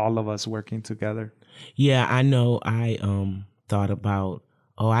synergy of all of us working together. Yeah, I know. I thought about,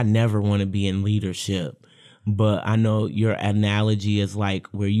 I never want to be in leadership, but I know your analogy is like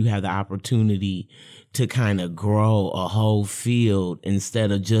where you have the opportunity to kind of grow a whole field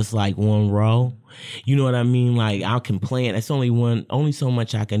instead of just like one row. You know what I mean? Like I can plant. It's only so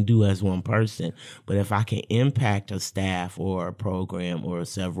much I can do as one person. But if I can impact a staff or a program or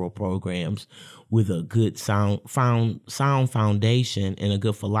several programs with a good sound foundation and a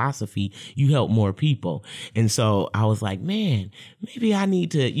good philosophy, you help more people. And so I was like, man, maybe I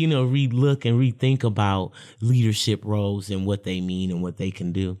need to, you know, relook and rethink about leadership roles and what they mean and what they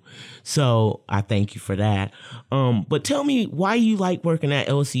can do. So I thank you for that. But tell me why you like working at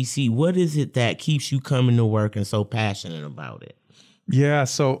LCC. What is it that keeps you coming to work and so passionate about it? Yeah.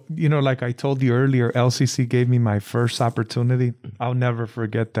 So, you know, like I told you earlier, LCC gave me my first opportunity. I'll never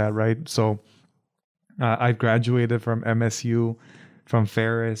forget that. Right. So I graduated from MSU, from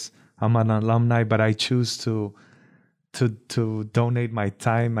Ferris. I'm an alumni, but I choose to donate my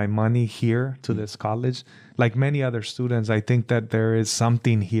time, my money here to this college. Like many other students, I think that there is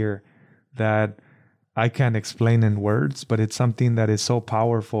something here that I can't explain in words, but it's something that is so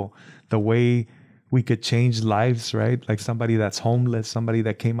powerful. The way we could change lives, right? Like somebody that's homeless, somebody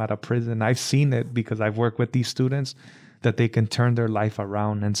that came out of prison. I've seen it because I've worked with these students. that they can turn their life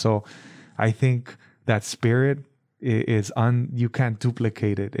around. And so I think that spirit is you can't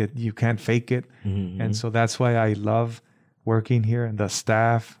duplicate it. You can't fake it. Mm-hmm. And so that's why I love working here, and the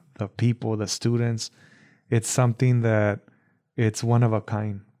staff, the people, the students. It's something that it's one of a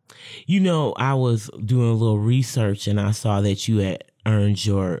kind. You know, I was doing a little research and I saw that you had earned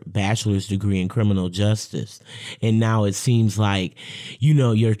your bachelor's degree in criminal justice. And now it seems like, you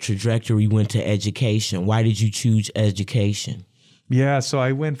know, your trajectory went to education. Why did you choose education? Yeah, so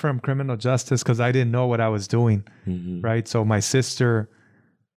I went from criminal justice because I didn't know what I was doing, right? So my sister,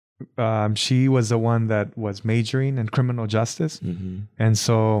 she was the one that was majoring in criminal justice. And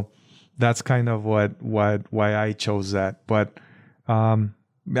so that's kind of why I chose that. But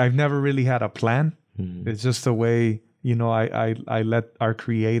I've never really had a plan. It's just the way, you know, I let our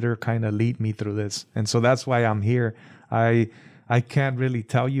creator kind of lead me through this. And so that's why I'm here. I can't really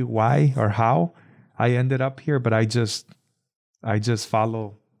tell you why or how I ended up here, but I just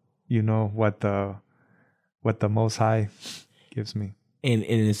follow, you know, what the Most High gives me. And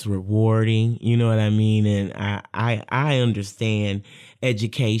it's rewarding, you know what I mean? And I understand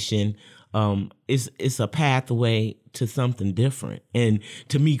education. It's a pathway to something different. And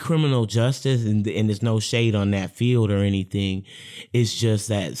to me, criminal justice, and there's no shade on that field or anything, it's just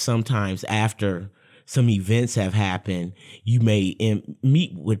that sometimes after some events have happened, you may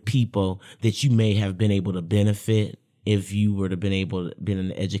meet with people that you may have been able to benefit if you were to been in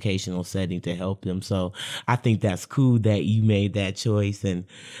an educational setting to help them. So I think that's cool that you made that choice and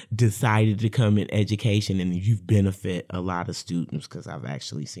decided to come in education, and you've benefit a lot of students, because I've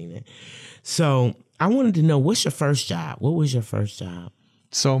actually seen it. So I wanted to know, what's your first job? What was your first job?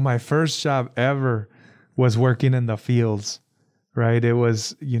 So my first job ever was working in the fields, right? It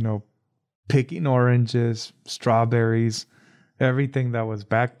was, you know, picking oranges, strawberries, everything that was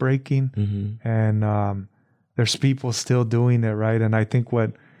backbreaking. And there's people still doing it, right? And I think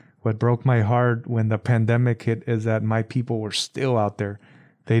what broke my heart when the pandemic hit is that my people were still out there.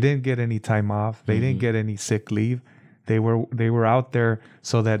 They didn't get any time off. They didn't get any sick leave. They were out there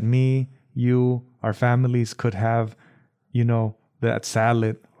so that me, you, our families could have, you know, that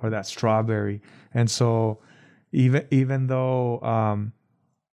salad or that strawberry. And so even though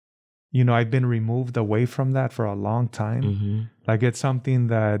you know, I've been removed away from that for a long time. Like, it's something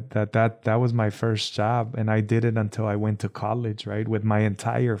that was my first job, and I did it until I went to college, right, with my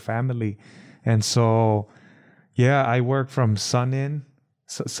entire family. And so, yeah, I worked from sun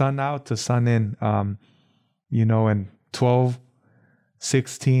out to sun in, you know, and 12,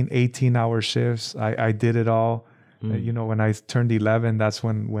 16, 18-hour shifts. I did it all. You know, when I turned 11, that's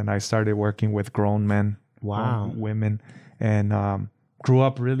when I started working with grown men, women, and grew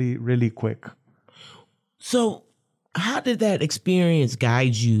up really, really quick. So how did that experience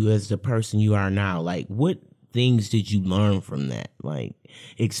guide you as the person you are now? Like, what things did you learn from that, like,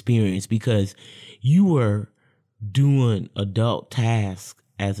 experience? Because you were doing adult tasks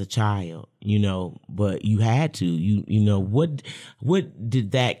as a child, you know, but you had to, you know, what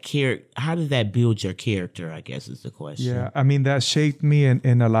did that how did that build your character, I guess is the question. Yeah, I mean, that shaped me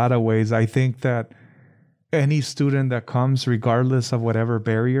in a lot of ways. I think that any student that comes, regardless of whatever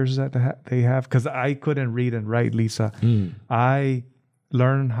barriers that they have, because I couldn't read and write, Lisa. I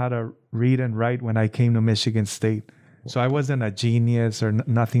learned how to read and write when I came to Michigan State. So I wasn't a genius or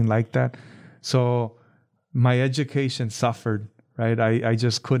nothing like that. So my education suffered, right? I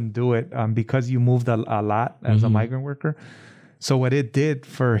just couldn't do it because you moved a lot as a migrant worker. So what it did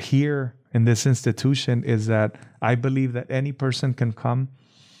for here in this institution is that I believe that any person can come.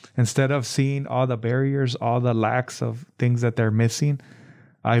 Instead of seeing all the barriers, all the lacks of things that they're missing,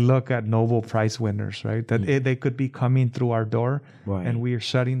 I look at Nobel Prize winners, right? That they could be coming through our door, and we are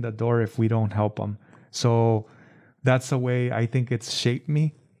shutting the door if we don't help them. So that's the way I think it's shaped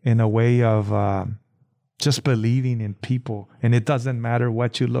me, in a way of just believing in people. And it doesn't matter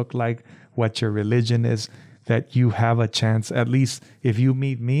what you look like, what your religion is, that you have a chance. At least if you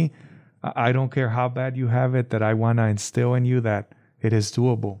meet me, I don't care how bad you have it, that I want to instill in you that it is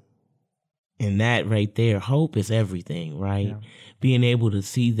doable. And that right there, hope is everything, right? Yeah. Being able to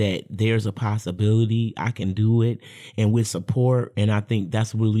see that there's a possibility, I can do it, and with support. And I think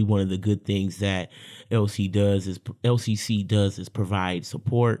that's really one of the good things that LCC does is provide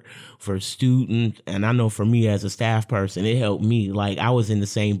support for students. And I know for me as a staff person, it helped me. Like, I was in the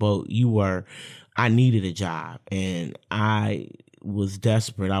same boat you were. I needed a job, and I was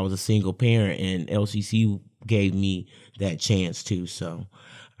desperate. I was a single parent, and LCC gave me that chance too. So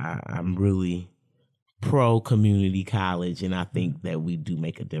I'm really pro community college, and I think that we do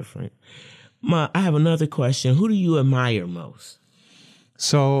make a difference. I have another question. Who do you admire most?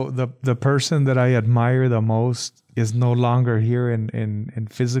 So the person that I admire the most is no longer here in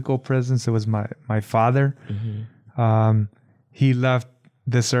physical presence. It was my father. He left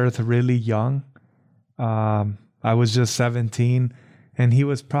this earth really young. I was just 17, and he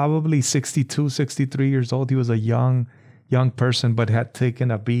was probably 62, 63 years old. He was a young person, but had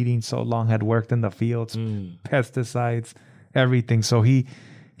taken a beating so long, had worked in the fields, pesticides, everything. So he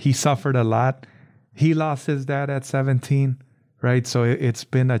suffered a lot. He lost his dad at 17, right? So it's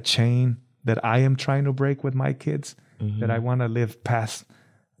been a chain that I am trying to break with my kids, that I want to live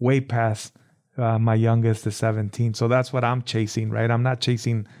way past my youngest is 17. So that's what I'm chasing, right? I'm not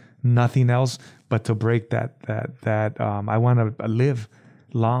chasing nothing else but to break that I want to live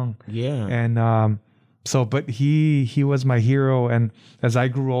long. Yeah. And but he was my hero. And as I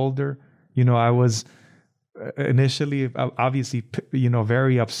grew older, I was initially obviously,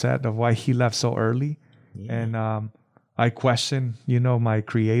 very upset of why he left so early. Yeah. And I questioned, my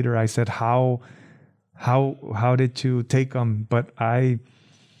creator. I said, how did you take him? But I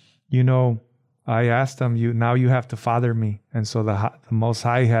asked him, now you have to father me. And so the Most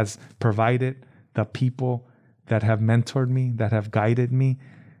High has provided the people that have mentored me, that have guided me.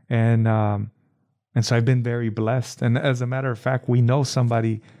 And so I've been very blessed. And as a matter of fact, we know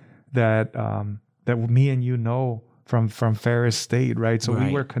somebody that me and you know from Ferris State, right? So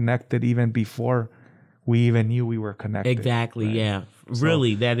we were connected even before we even knew we were connected. Exactly. Right? Yeah.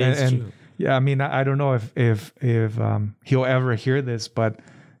 Really, that is true. Yeah. I mean, I don't know if he'll ever hear this, but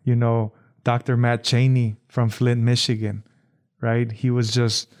Dr. Matt Cheney from Flint, Michigan, right? He was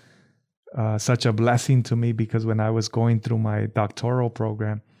just such a blessing to me, because when I was going through my doctoral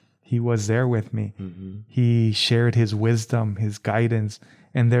program, he was there with me. Mm-hmm. He shared his wisdom, his guidance.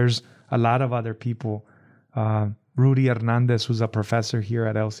 And there's a lot of other people. Rudy Hernandez, who's a professor here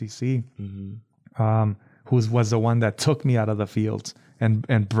at LCC, who was the one that took me out of the fields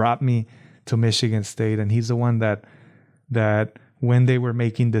and brought me to Michigan State. And he's the one that when they were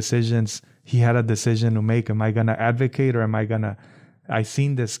making decisions, he had a decision to make. Am I going to advocate, or I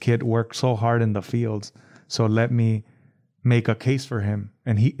seen this kid work so hard in the fields, so let me make a case for him.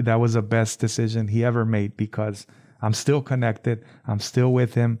 And that was the best decision he ever made, because I'm still connected. I'm still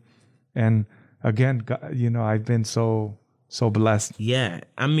with him. And again, I've been so blessed. Yeah.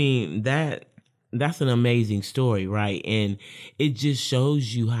 I mean, that's an amazing story, right? And it just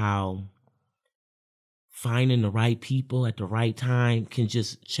shows you how finding the right people at the right time can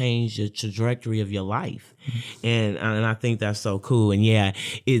just change the trajectory of your life. And I think that's so cool. And yeah,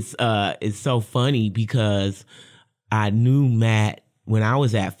 it's so funny, because I knew Matt when I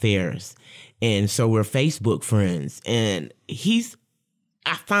was at Ferris, and so we're Facebook friends. And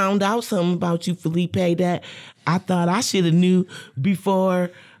I found out something about you, Felipe, that I thought I should have knew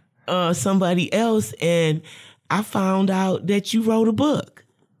before somebody else. And I found out that you wrote a book.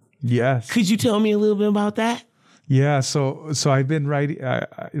 Yes. Could you tell me a little bit about that? Yeah. So I've been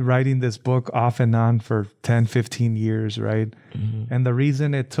writing this book off and on for 10, 15 years, right? Mm-hmm. And the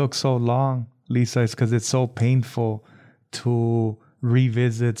reason it took so long, Lisa, is because it's so painful to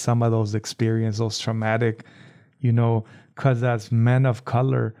revisit some of those experiences, those traumatic, because as men of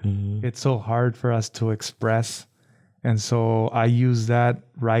color, it's so hard for us to express. And so I use that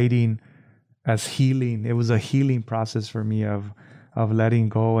writing as healing. It was a healing process for me of letting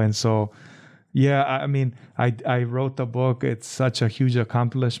go. And so, yeah, I mean, I wrote the book. It's such a huge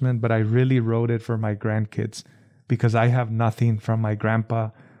accomplishment, but I really wrote it for my grandkids, because I have nothing from my grandpa.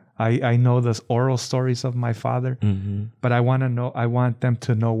 I know the oral stories of my father, but I want them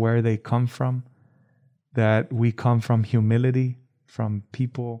to know where they come from, that we come from humility, from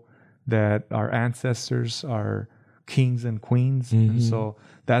people that our ancestors are kings and queens. And so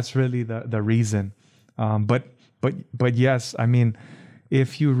that's really the reason. But yes, I mean,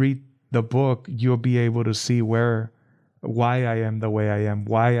 if you read the book, you'll be able to see why I am the way I am,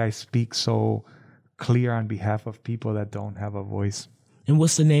 why I speak so clear on behalf of people that don't have a voice. And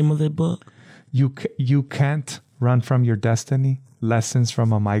what's the name of the book? You Can't Run From Your Destiny, Lessons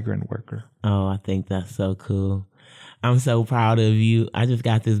from a Migrant Worker. Oh, I think that's so cool. I'm so proud of you. I just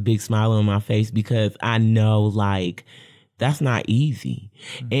got this big smile on my face, because I know, like, that's not easy.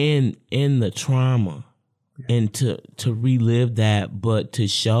 And the trauma, and to relive that, but to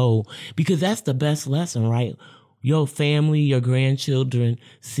show, because that's the best lesson, right? Your family, your grandchildren,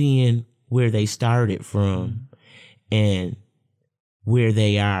 seeing where they started from and where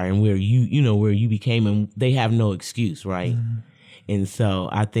they are and where where you became, and they have no excuse, right? And so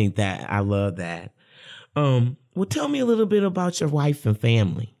I think that I love that. Well, tell me a little bit about your wife and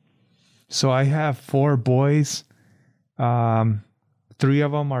family. So I have 4 boys. 3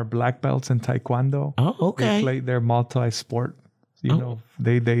 of them are black belts in Taekwondo. Oh, okay. They're multi-sport.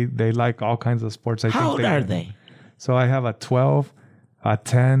 They like all kinds of sports. How old are they? So I have a 12, a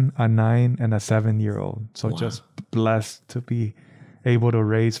 10, a 9, and a 7-year-old. So just blessed to be able to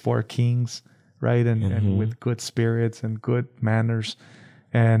raise 4 kings, right? And with good spirits and good manners.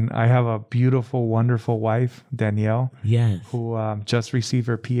 And I have a beautiful, wonderful wife, Danielle. Yes. Who just received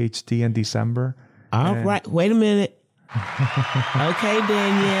her PhD in December. All right. Wait a minute. Okay,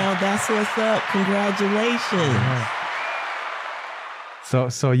 Danielle, that's what's up. Congratulations.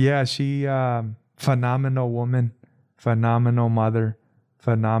 So yeah, she phenomenal woman, phenomenal mother,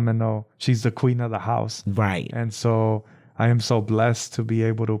 phenomenal. She's the queen of the house. Right. And so I am so blessed to be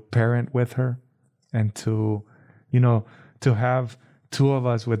able to parent with her and to, to have 2 of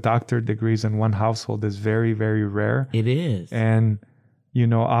us with doctorate degrees in one household is very, very rare. It is. And,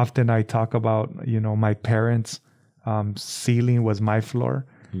 often I talk about, my parents' ceiling was my floor.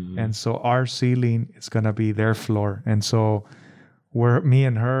 Mm-hmm. And so our ceiling is going to be their floor. And so me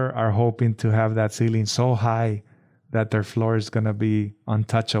and her are hoping to have that ceiling so high that their floor is going to be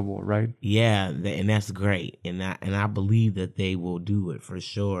untouchable, right? Yeah, and that's great. And I believe that they will do it for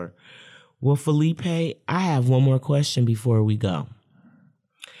sure. Well, Felipe, I have one more question before we go.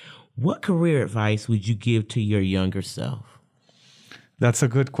 What career advice would you give to your younger self? That's a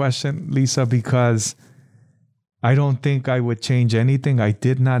good question, Lisa, because I don't think I would change anything. I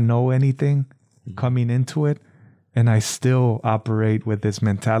did not know anything coming into it. And I still operate with this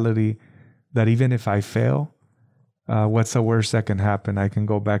mentality that even if I fail, what's the worst that can happen? I can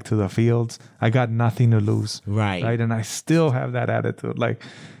go back to the fields. I got nothing to lose. Right. And I still have that attitude. Like,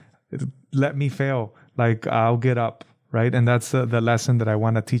 let me fail. Like, I'll get up. Right. And that's the lesson that I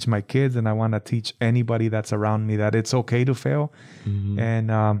want to teach my kids. And I want to teach anybody that's around me that it's okay to fail. Mm-hmm.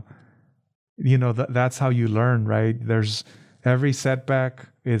 And, that's how you learn. Right. There's every setback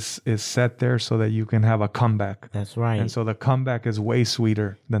is set there so that you can have a comeback. That's right. And so the comeback is way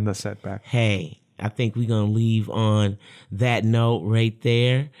sweeter than the setback. Hey, I think we're going to leave on that note right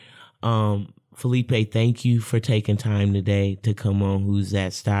there. Felipe, thank you for taking time today to come on Who's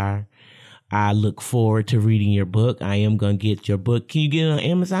That Star? I look forward to reading your book. I am going to get your book. Can you get it on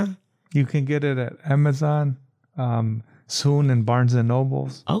Amazon? You can get it at Amazon, soon in Barnes &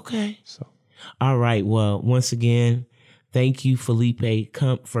 Nobles. Okay. All right. Well, once again, thank you, Felipe,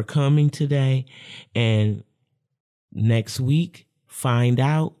 for coming today. And next week, find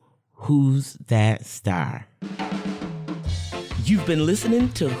out Who's That Star. You've been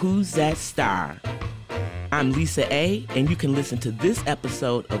listening to Who's That Star? I'm Lisa A., and you can listen to this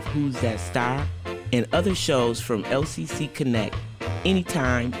episode of Who's That Star and other shows from LCC Connect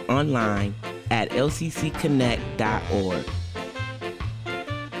anytime online at lccconnect.org.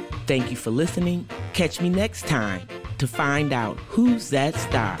 Thank you for listening. Catch me next time to find out Who's That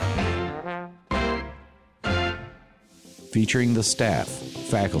Star. Featuring the staff,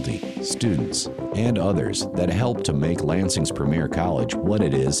 faculty, students, and others that help to make Lansing's premier college what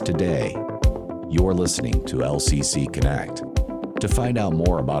it is today. You're listening to LCC Connect. To find out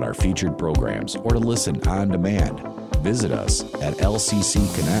more about our featured programs or to listen on demand, visit us at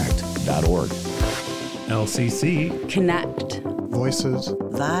lccconnect.org. LCC Connect. Voices.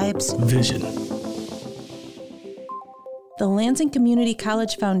 Vibes. Vision. The Lansing Community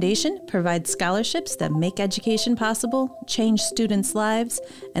College Foundation provides scholarships that make education possible, change students' lives,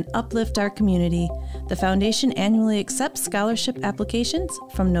 and uplift our community. The foundation annually accepts scholarship applications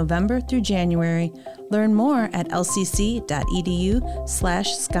from November through January. Learn more at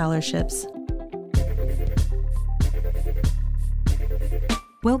lcc.edu/scholarships.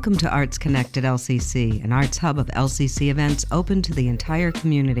 Welcome to Arts Connect at LCC, an arts hub of LCC events open to the entire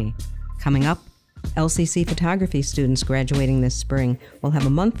community. Coming up, LCC photography students graduating this spring will have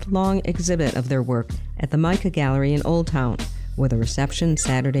a month-long exhibit of their work at the Micah Gallery in Old Town, with a reception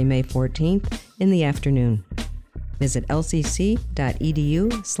Saturday, May 14th in the afternoon. Visit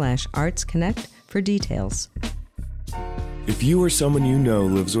lcc.edu/artsconnect for details. If you or someone you know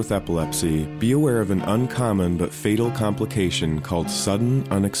lives with epilepsy, be aware of an uncommon but fatal complication called sudden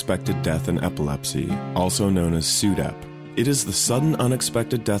unexpected death in epilepsy, also known as SUDEP. It is the sudden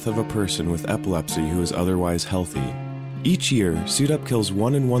unexpected death of a person with epilepsy who is otherwise healthy. Each year, SUDEP kills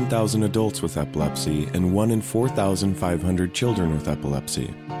 1 in 1,000 adults with epilepsy and 1 in 4,500 children with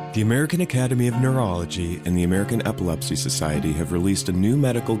epilepsy. The American Academy of Neurology and the American Epilepsy Society have released a new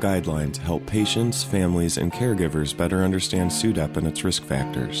medical guideline to help patients, families, and caregivers better understand SUDEP and its risk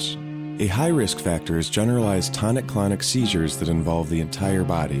factors. A high risk factor is generalized tonic-clonic seizures that involve the entire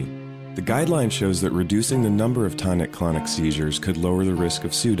body. The guideline shows that reducing the number of tonic-clonic seizures could lower the risk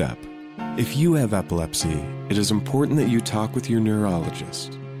of SUDEP. If you have epilepsy, it is important that you talk with your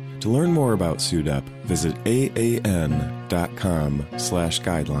neurologist. To learn more about SUDEP, visit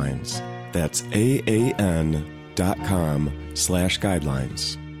AAN.com/guidelines. That's AAN.com/guidelines.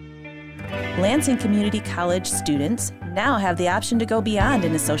 lcc.com/guidelines. Lansing Community College students now have the option to go beyond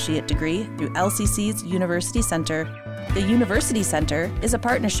an associate degree through LCC's University Center. The University Center is a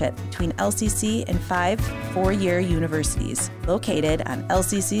partnership between LCC and 5 four-year universities. Located on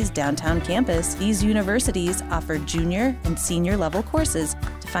LCC's downtown campus, these universities offer junior and senior level courses.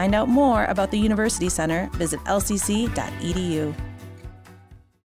 To find out more about the University Center, visit lcc.edu.